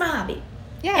like, that's my hobby.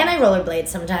 Yeah. And I rollerblade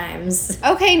sometimes.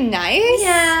 Okay, nice.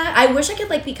 Yeah. I wish I could,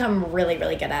 like, become really,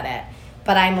 really good at it.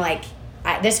 But I'm like,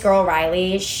 this girl,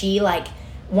 Riley, she, like,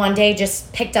 one day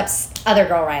just picked up, other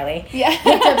girl, Riley. Yeah.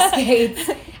 Picked up skates.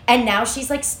 And now she's,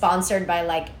 like, sponsored by,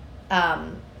 like,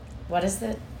 what is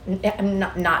the,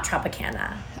 not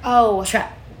Tropicana. Oh.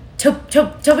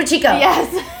 Topo Chico.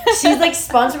 Yes. She's, like,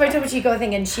 sponsored by Topo Chico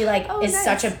thing, and she, like, is nice.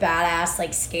 such a badass,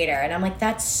 like, skater. And I'm like,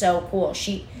 that's so cool.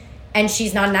 And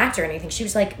she's not an actor or anything. She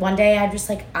was like, one day I'm just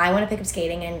like, I want to pick up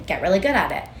skating and get really good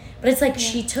at it. But it's like,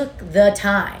 she took the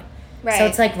time. Right. So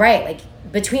it's like, right, like,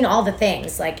 between all the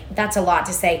things, like, that's a lot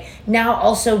to say. Now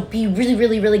also be really,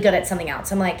 really, really good at something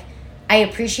else. I'm like, I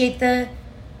appreciate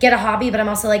get a hobby, but I'm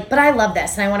also like, but I love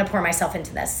this and I want to pour myself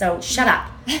into this. So shut up.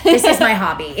 This is my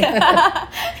hobby.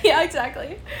 Yeah,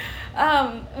 exactly.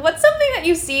 What's something that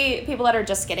you see people that are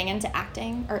just getting into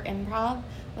acting or improv?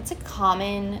 What's a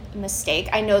common mistake?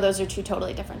 I know those are two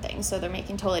totally different things, so they're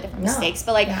making totally different mistakes.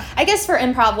 But, like, I guess for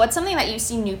improv, what's something that you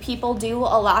see new people do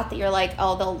a lot that you're like,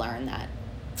 oh, they'll learn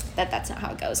that's not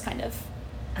how it goes, kind of?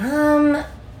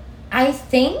 I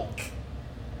think,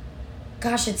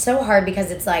 gosh, it's so hard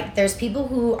because it's like there's people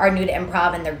who are new to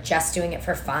improv and they're just doing it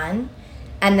for fun.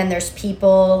 And then there's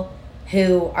people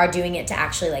who are doing it to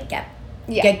actually, like, get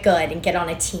good and get on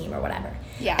a team or whatever.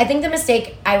 Yeah. I think the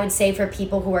mistake I would say for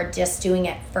people who are just doing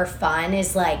it for fun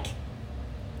is, like,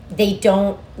 they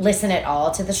don't listen at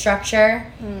all to the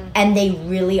structure and they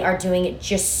really are doing it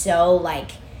just so,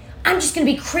 like, I'm just going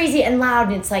to be crazy and loud,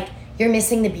 and it's like you're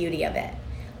missing the beauty of it.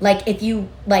 Like, if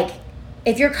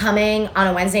you're coming on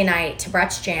a Wednesday night to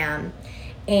Brett's Jam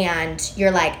and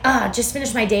you're like, just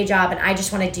finished my day job and I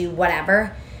just want to do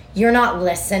whatever, you're not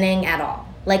listening at all.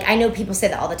 Like, I know people say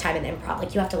that all the time in improv,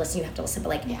 like, you have to listen, but,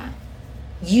 like,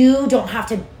 you don't have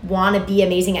to want to be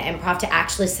amazing at improv to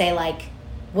actually say, like,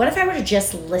 what if I were to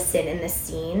just listen in this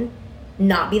scene,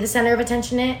 not be the center of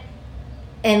attention in it,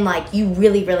 and, like, you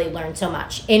really, really learn so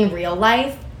much in real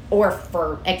life or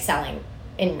for excelling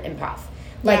in improv.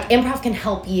 Like, improv can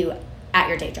help you at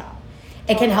your day job.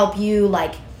 It can help you,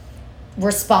 like,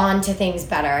 respond to things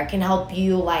better. It can help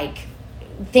you, like,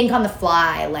 think on the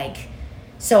fly, like.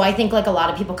 So I think, like, a lot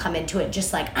of people come into it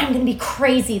just like, I'm going to be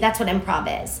crazy. That's what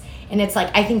improv is. And it's like,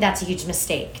 I think that's a huge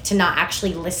mistake to not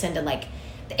actually listen to, like,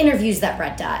 the interviews that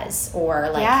Brett does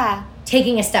or, like,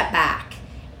 taking a step back.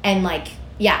 And, like,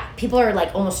 people are,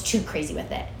 like, almost too crazy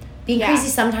with it. Being crazy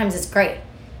sometimes is great,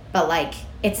 but, like,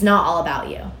 it's not all about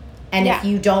you. And if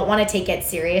you don't want to take it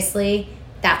seriously,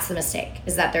 that's the mistake,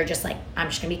 is that they're just like, I'm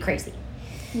just going to be crazy.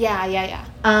 Yeah.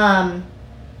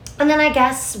 And then I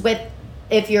guess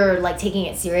if you're, like, taking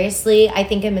it seriously, I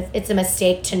think it's a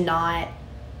mistake to not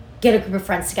get a group of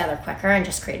friends together quicker and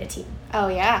just create a team. Oh,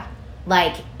 yeah.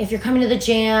 Like, if you're coming to the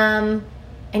jam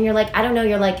and you're like, I don't know,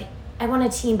 you're like, I want a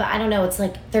team, but I don't know. It's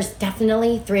like, there's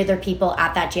definitely 3 other people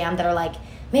at that jam that are like,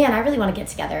 man, I really want to get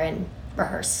together and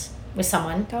rehearse with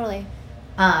someone. Totally.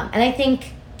 And I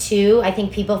think, too,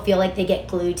 people feel like they get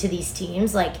glued to these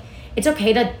teams. Like, it's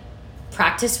okay to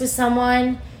practice with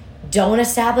someone. Don't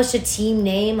establish a team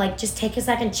name. Like, just take a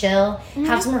second, chill,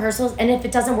 have some rehearsals. And if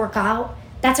it doesn't work out,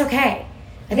 that's okay.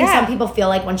 I think some people feel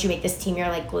like once you make this team, you're,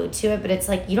 like, glued to it. But it's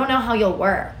like, you don't know how you'll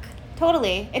work.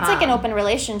 Totally. It's like an open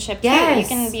relationship, too. Yes.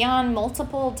 You can be on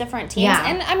multiple different teams. Yeah.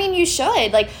 And, I mean, you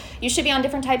should. Like, you should be on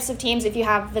different types of teams if you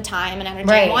have the time and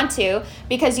energy and want to,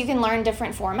 because you can learn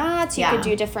different formats. You could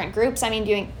do different groups. I mean,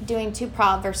 doing 2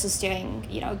 prov versus doing,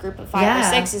 a group of 5 or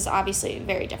 6 is obviously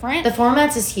very different. The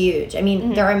formats is huge. I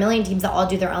mean, there are a million teams that all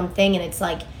do their own thing, and it's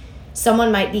like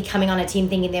someone might be coming on a team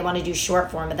thinking they want to do short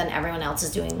form, but then everyone else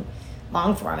is doing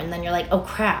long form, and then you're like, oh,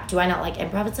 crap, do I not like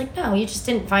improv? It's like, no, you just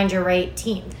didn't find your right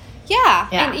team. Yeah,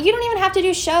 and you don't even have to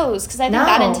do shows, because I think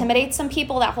that intimidates some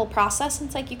people, that whole process. And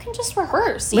it's like, you can just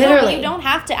rehearse. Literally. You don't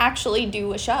have to actually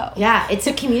do a show. Yeah, it's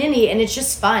a community, and it's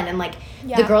just fun. And, like,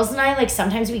 the girls and I, like,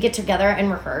 sometimes we get together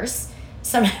and rehearse.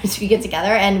 Sometimes we get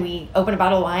together and we open a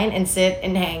bottle of wine and sit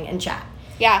and hang and chat.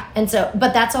 Yeah. And so,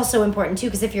 but that's also important, too,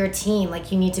 because if you're a team,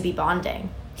 like, you need to be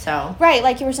bonding. So right,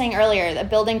 like you were saying earlier, that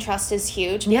building trust is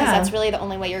huge, because that's really the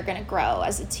only way you're going to grow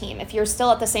as a team. If you're still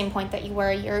at the same point that you were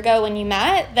a year ago when you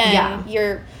met, then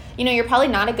you're probably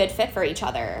not a good fit for each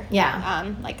other.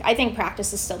 Yeah. Like, I think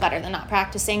practice is still better than not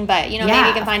practicing, but maybe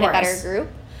you can find a better group.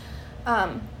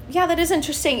 Yeah, that is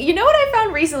interesting. You know what I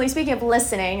found recently, speaking of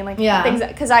listening and, like, things,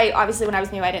 because I obviously, when I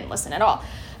was new, I didn't listen at all.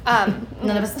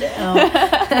 None of us do.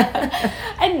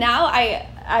 And now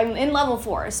I'm in level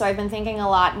 4, so I've been thinking a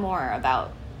lot more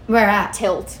about where at?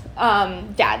 Tilt,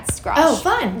 Dad's garage. Oh,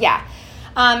 fun. Yeah.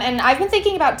 And I've been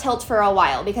thinking about Tilt for a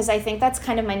while because I think that's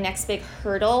kind of my next big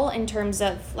hurdle in terms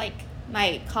of like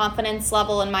my confidence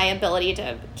level and my ability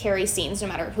to carry scenes no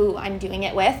matter who I'm doing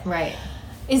it with. Right.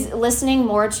 Is listening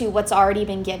more to what's already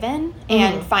been given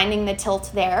and finding the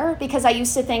tilt there, because I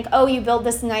used to think, oh, you build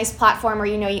this nice platform where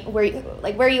you know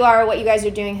where you are, what you guys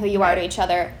are doing, who you are to each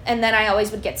other, and then I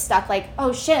always would get stuck like,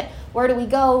 oh shit, where do we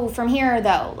go from here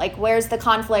though? Like, where's the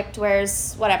conflict?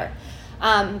 Where's whatever?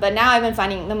 But now I've been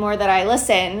finding the more that I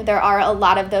listen, there are a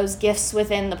lot of those gifts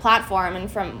within the platform and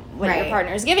from what your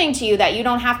partner is giving to you that you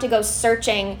don't have to go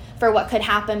searching for what could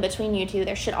happen between you two.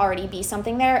 There should already be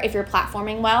something there if you're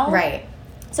platforming well. Right.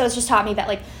 So it's just taught me that,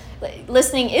 like,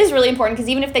 listening is really important, because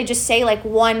even if they just say, like,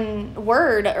 one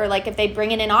word, or, like, if they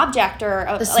bring in an object or,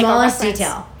 the smallest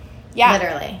detail. Yeah.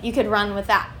 Literally. You could run with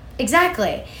that.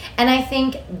 Exactly. And I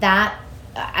think that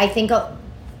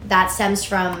stems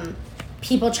from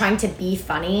people trying to be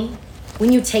funny.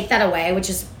 When you take that away, which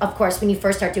is, of course, when you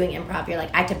first start doing improv, you're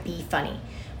like, I have to be funny.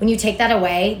 When you take that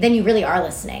away, then you really are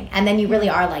listening. And then you really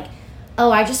are like, oh,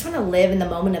 I just want to live in the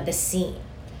moment of the scene.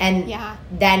 And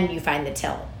then you find the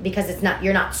tilt, because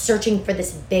you're not searching for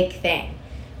this big thing.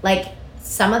 Like,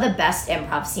 some of the best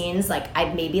improv scenes, like,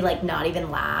 I'd maybe, like, not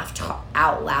even laughed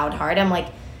out loud hard. I'm like,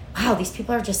 wow, these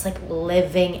people are just, like,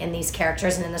 living in these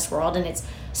characters and in this world, and it's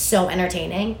so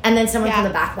entertaining. And then someone from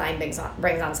the back line brings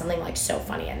on something, like, so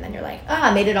funny, and then you're like,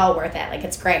 I made it all worth it. Like,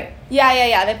 it's great.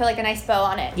 Yeah. They put, like, a nice bow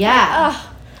on it. Yeah. Like,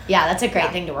 yeah, that's a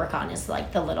great thing to work on, is,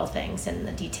 like, the little things and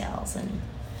the details. And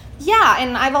yeah,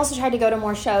 and I've also tried to go to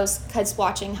more shows, because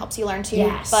watching helps you learn too.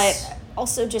 Yes. But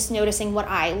also just noticing what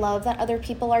I love that other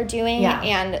people are doing. Yeah.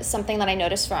 And something that I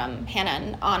noticed from Hannah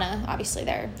and Anna, obviously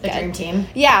they're the dream team.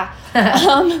 Yeah.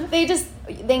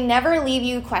 They never leave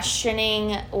you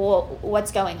questioning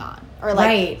what's going on, or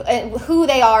like who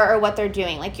they are or what they're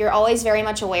doing. Like, you're always very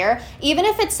much aware. Even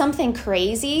if it's something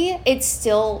crazy, it's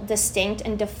still distinct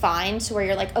and defined to where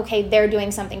you're like, okay, they're doing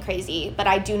something crazy, but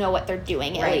I do know what they're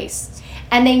doing at least.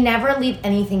 And they never leave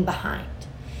anything behind.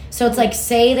 So it's like,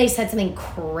 say they said something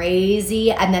crazy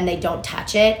and then they don't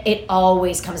touch it, it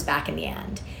always comes back in the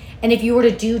end. And if you were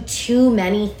to do too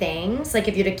many things, like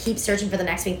if you were to keep searching for the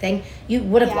next big thing, you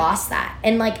would have lost that.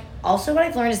 And like, also what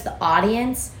I've learned is the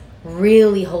audience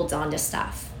really holds on to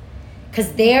stuff,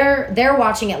 because they're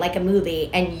watching it like a movie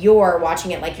and you're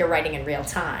watching it like you're writing in real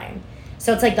time.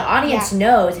 So it's like the audience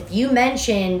knows if you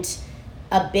mentioned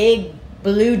a big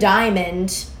blue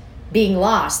diamond being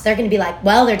lost, they're going to be like,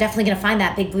 well, they're definitely going to find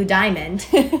that big blue diamond.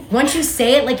 Once you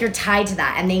say it, like, you're tied to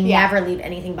that, and they never leave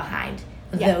anything behind.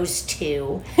 Those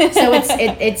two. So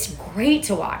it's great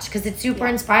to watch, because it's super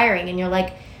inspiring, and you're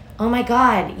like, oh my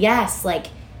God, yes. Like,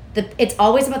 it's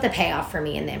always about the payoff for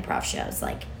me in the improv shows.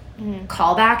 Like,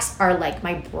 callbacks are like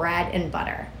my bread and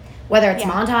butter, whether it's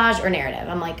montage or narrative.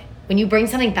 I'm like, when you bring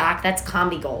something back, that's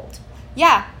comedy gold.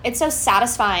 Yeah, it's so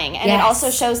satisfying, and it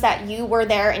also shows that you were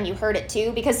there and you heard it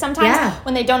too, because sometimes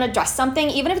when they don't address something,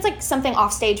 even if it's like something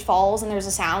off stage falls and there's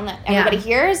a sound that everybody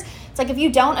hears, it's like, if you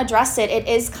don't address it, it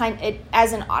is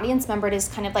as an audience member, it is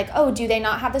kind of like, oh, do they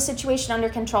not have the situation under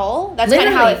control? That's kind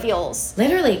of how it feels.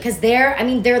 Literally, because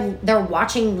they're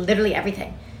watching literally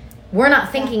everything. We're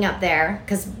not thinking up there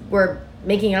because we're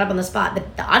making it up on the spot,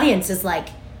 but the audience is like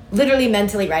literally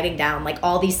mentally writing down like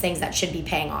all these things that should be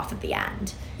paying off at the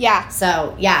end. Yeah.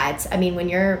 So when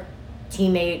your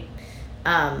teammate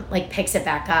like picks it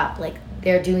back up, like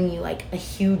they're doing you like a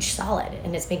huge solid,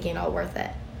 and it's making it all worth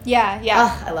it. Yeah.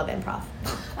 Oh, I love improv.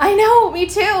 I know, me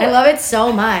too. I love it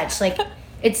so much. Like,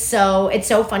 it's so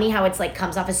funny how it's like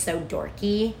comes off as so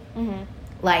dorky. Mm-hmm.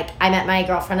 Like, I met my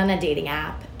girlfriend on a dating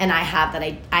app, and I had that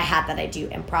I do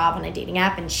improv on a dating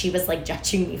app, and she was like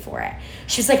judging me for it.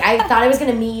 She was like, I thought I was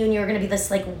gonna meet you and you were gonna be this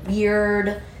like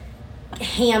weird,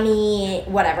 hammy,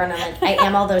 whatever. And I'm like, I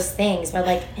am all those things, but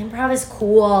like, improv is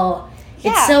cool.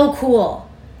 Yeah. It's so cool.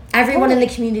 Everyone in the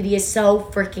community is so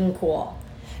freaking cool.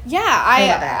 Yeah,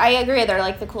 I agree. They're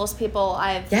like the coolest people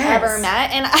I've ever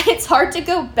met, and it's hard to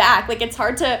go back. Like, it's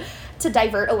hard to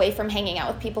divert away from hanging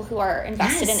out with people who are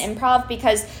invested in improv,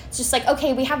 because it's just like,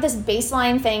 okay, we have this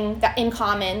baseline thing that in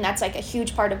common that's like a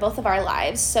huge part of both of our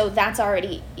lives, so that's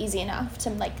already easy enough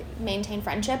to like maintain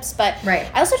friendships. But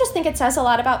I also just think it says a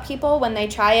lot about people when they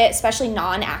try it, especially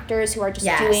non-actors who are just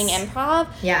doing improv.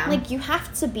 Yeah, like, you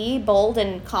have to be bold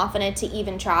and confident to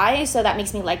even try, so that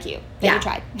makes me like you that you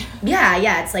tried.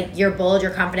 yeah, it's like, you're bold,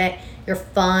 you're confident, you're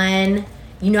fun,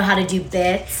 you know how to do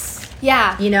bits.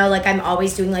 Yeah. You know, like, I'm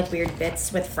always doing, like, weird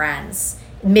bits with friends.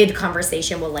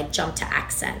 mid-conversation will, like, jump to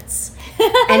accents.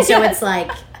 And so it's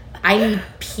like, I need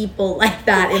people like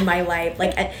that in my life.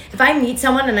 Like, if I meet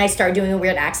someone and I start doing a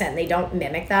weird accent and they don't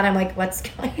mimic that, I'm like, what's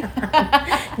going on?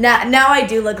 now I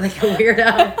do look like a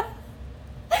weirdo.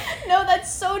 No,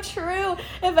 that's so true.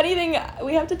 If anything,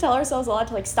 we have to tell ourselves a lot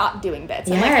to, like, stop doing bits.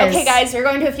 Yes. I'm like, okay, guys, you're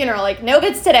going to a funeral. Like, no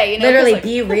bits today. You know, literally, like,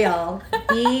 be real.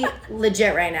 Be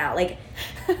legit right now. Like,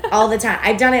 all the time.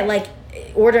 I've done it, like,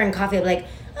 ordering coffee. I'll be like,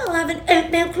 I'll have an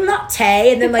oat milk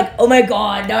latte. And then, like, oh my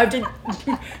God, now I have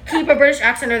to keep a British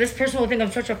accent or this person will think I'm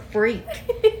such a freak.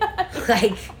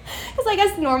 Like, because I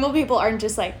guess normal people aren't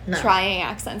just, like, trying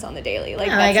accents on the daily. Like,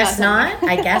 no, I guess not.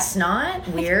 I guess not.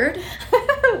 Weird.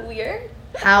 Weird.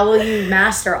 How will you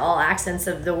master all accents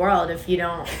of the world if you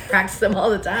don't practice them all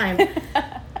the time?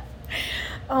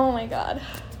 Oh my God.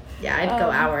 Yeah, I'd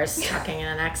go hours talking in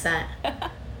an accent.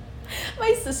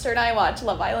 My sister and I watch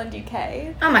Love Island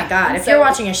UK. Oh my God. If you're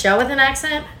watching a show with an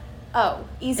accent,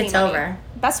 easy it's money. over.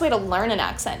 Best way to learn an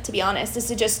accent, to be honest, is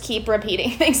to just keep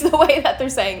repeating things the way that they're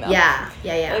saying them. Yeah.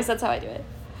 At least that's how I do it.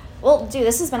 Well, dude,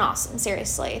 this has been awesome.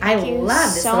 Seriously. Thank you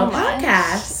love this little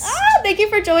podcast. Thank you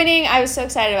for joining. I was so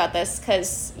excited about this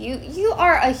because you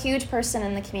are a huge person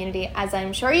in the community, as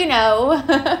I'm sure you know.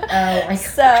 Oh, my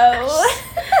So.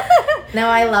 No,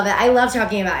 I love it. I love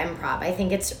talking about improv. I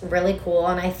think it's really cool,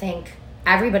 and I think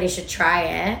everybody should try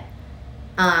it.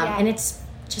 And it's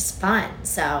just fun.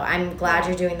 So I'm glad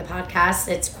you're doing the podcast.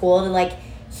 It's cool to, like,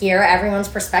 hear everyone's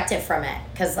perspective from it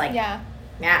because, like,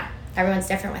 everyone's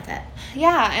different with it.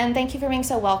 Yeah, and thank you for being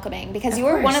so welcoming because you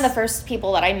were one of the first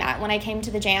people that I met when I came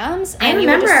to the jams. And I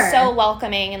remember. You were just so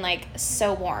welcoming and, like,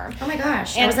 so warm. Oh my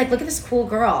gosh. And I was like, look at this cool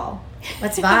girl.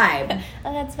 Let's vibe.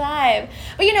 Let's vibe.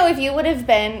 But, you know, if you would have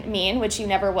been mean, which you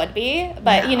never would be,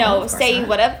 but, you know, say you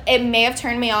would have, it may have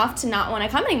turned me off to not want to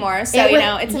come anymore. So, you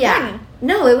know, it's important.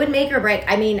 No, it would make or break.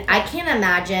 I mean, I can't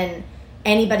imagine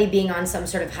anybody being on some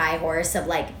sort of high horse of,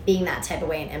 like, being that type of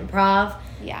way in improv.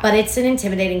 Yeah. But it's an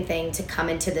intimidating thing to come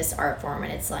into this art form,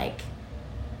 and it's like,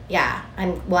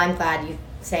 I'm glad you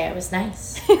say I was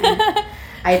nice.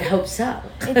 I'd hope so.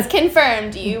 It's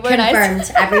confirmed. You were nice.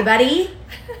 Confirmed, everybody.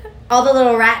 All the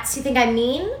little rats who think I'm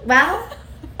mean, well,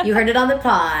 you heard it on the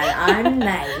pod. I'm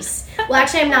nice. Well,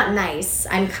 actually, I'm not nice.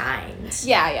 I'm kind.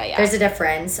 Yeah. There's a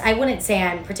difference. I wouldn't say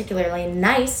I'm particularly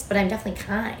nice, but I'm definitely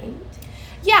kind.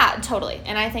 Yeah, totally.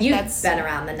 And I think You've been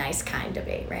around the nice kind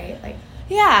debate, right? Like.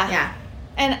 Yeah.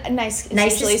 And nice is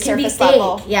usually surface can be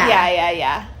level. Fake.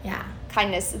 Yeah. Yeah.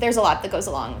 Kindness. There's a lot that goes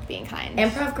along with being kind.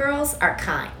 Improv girls are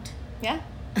kind. Yeah.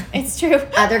 It's true.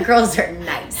 Other girls are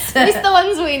nice. At least the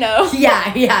ones we know.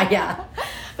 Yeah.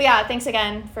 But yeah, thanks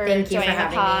again for joining the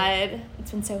pod.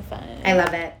 It's been so fun. I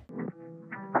love it.